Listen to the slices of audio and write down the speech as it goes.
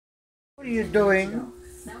What are you doing?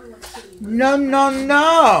 No, no,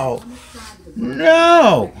 no!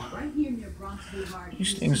 No!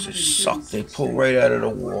 These things just suck. They pull right out of the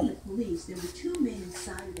wall.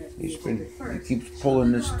 He keeps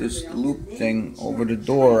pulling this loop thing over the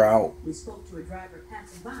door out.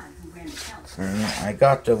 And I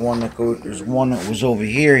got the one that goes. There's one that was over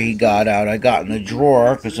here. He got out. I got in the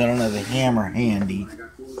drawer because I don't have the hammer handy.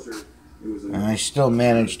 And I still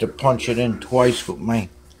managed to punch it in twice with my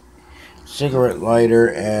cigarette lighter,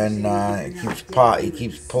 and he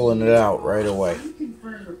keeps pulling it out right away,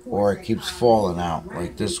 or it keeps falling out.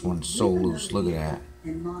 Like this one's so loose. Look at that.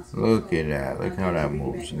 Look at that. Look how that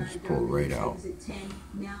moves. And just pull it right out.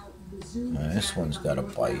 This one's got a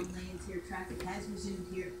bite.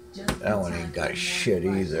 That one ain't got shit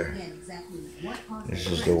either. This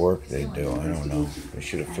is the work they do. I don't know. They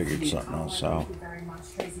should have figured something else out.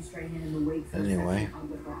 Anyway.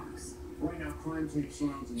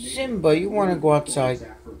 Simba, you want to go outside?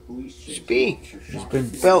 Speak. He's been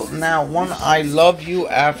belting out one I love you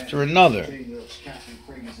after another.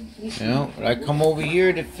 You know, but I come over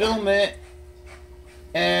here to film it,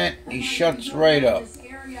 and he shuts right up.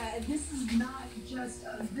 This is not just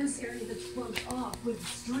this area that's closed off with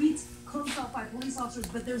streets closed off by police officers,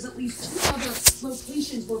 but there's at least 2 other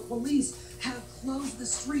locations where police have closed the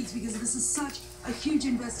streets because this is such a huge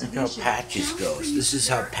investigation. Look how Patches goes. This is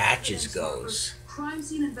how Patches goes. Crime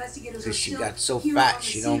scene investigators because she got so fat,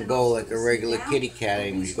 she don't go like a regular kitty cat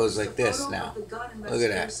anymore. She goes like this now. Look at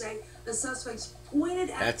that.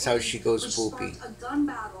 That's how she goes poopy.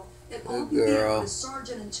 Good girl.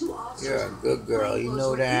 You're a good girl. You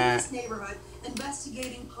know that. You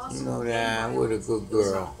know that. What a good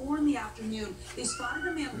girl.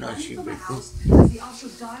 No, she big. The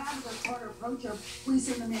officers got out of their car to approach him. Police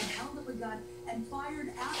say the man held up a gun and fired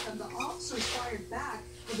at them. The officers fired back,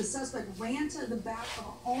 but the suspect ran to the back of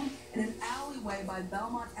a home in an alleyway by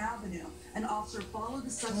Belmont Avenue. An officer followed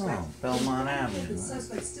the suspect. Oh, Belmont Avenue. The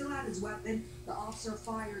suspect still had his weapon. The officer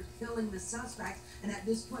fired, killing the suspect. And at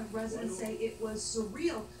this point, residents say it was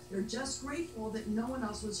surreal. They're just grateful that no one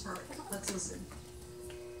else was hurt. Let's listen.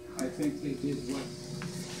 I think they did what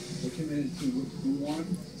they committed to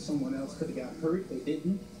warn. Someone else could have got hurt. They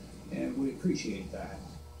didn't. And we appreciate that.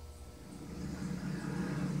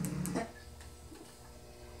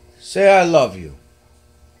 Say I love you.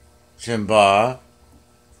 Simba.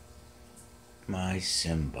 My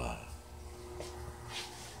Simba.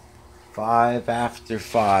 5 after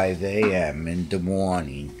 5 a.m. in the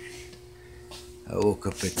morning. I woke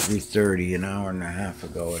up at 3:30 an hour and a half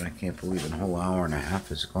ago, and I can't believe a whole hour and a half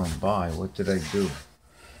has gone by. What did I do?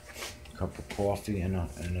 A cup of coffee and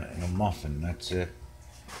a muffin. That's it.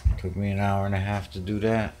 Took me an hour and a half to do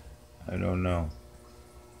that. I don't know.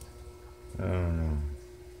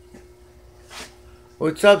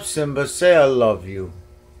 What's up, Simba? Say I love you.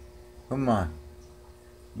 Come on.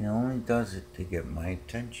 He only does it to get my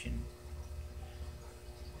attention.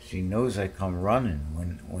 She knows I come running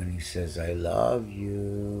when he says, I love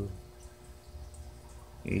you.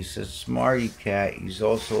 He's a smarty cat. He's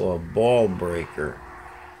also a ball breaker.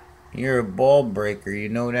 You're a ball breaker, you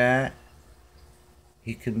know that?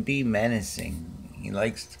 He can be menacing. He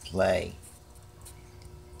likes to play.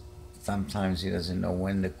 Sometimes he doesn't know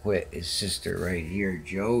when to quit. His sister right here,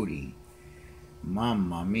 Jodi.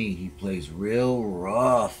 Momma me, he plays real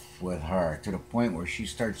rough with her to the point where she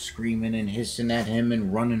starts screaming and hissing at him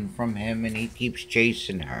and running from him, and he keeps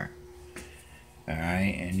chasing her.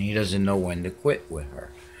 Alright, and he doesn't know when to quit with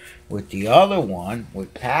her. With the other one,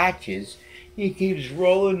 with Patches, he keeps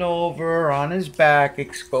rolling over on his back,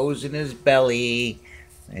 exposing his belly,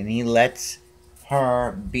 and he lets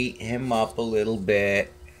her beat him up a little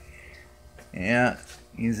bit. Yeah,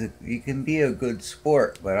 he can be a good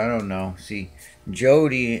sport, but I don't know. See,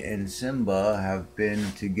 Jodi and Simba have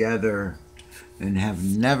been together and have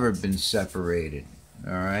never been separated.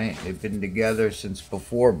 All right, they've been together since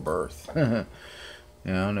before birth. You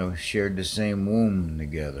know, they shared the same womb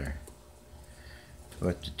together.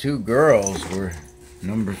 But the 2 girls were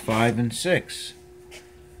number 5 and 6.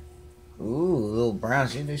 Ooh, little brown.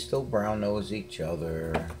 See, they still brown nose each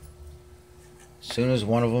other. As soon as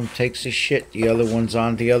one of them takes a shit, the other one's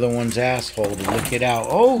on the other one's asshole to lick it out.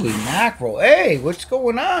 Holy mackerel. Hey, what's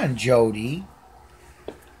going on, Jodi?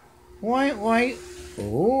 Why?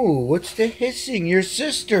 Oh, what's the hissing? Your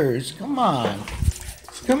sisters. Come on.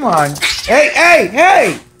 Come on.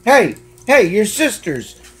 Hey, your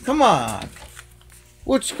sisters. Come on.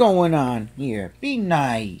 What's going on here? Be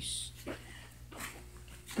nice.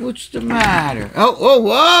 What's the matter? Oh,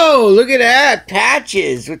 whoa! Look at that!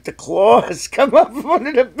 Patches with the claws come up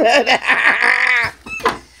under the bed.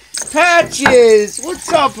 Patches!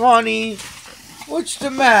 What's up, honey? What's the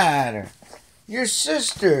matter? Your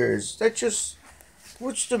sisters. That just...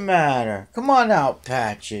 What's the matter? Come on out,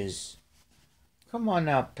 Patches. Come on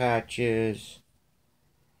out, Patches.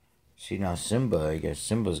 See, now Simba, I guess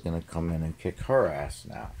Simba's gonna come in and kick her ass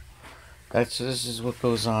now. This is what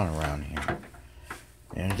goes on around here.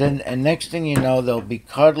 And next thing you know, they'll be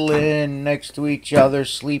cuddling next to each other,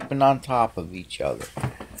 sleeping on top of each other.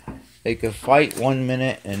 They could fight 1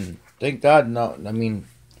 minute, and thank God, no. I mean,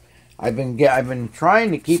 I've been trying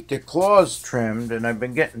to keep their claws trimmed, and I've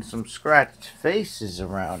been getting some scratched faces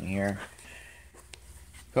around here.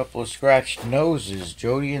 A couple of scratched noses.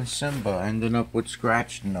 Jodi and Simba ending up with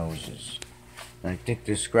scratched noses. And I think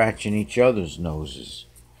they're scratching each other's noses.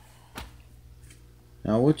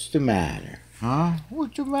 Now, what's the matter? Huh?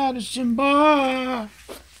 What's the matter, Simba?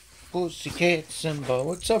 Pussycat Simba.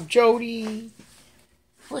 What's up, Jodi?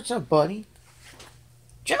 What's up, buddy?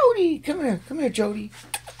 Jodi, come here. Come here, Jodi.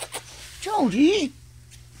 Jodi,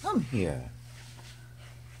 come here.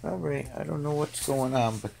 All right, I don't know what's going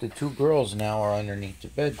on, but the two girls now are underneath the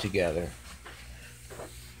bed together.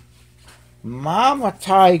 Mama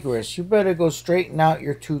Tigress, you better go straighten out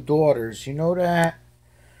your two daughters. You know that?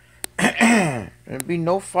 There'll be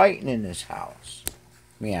no fighting in this house.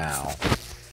 Meow.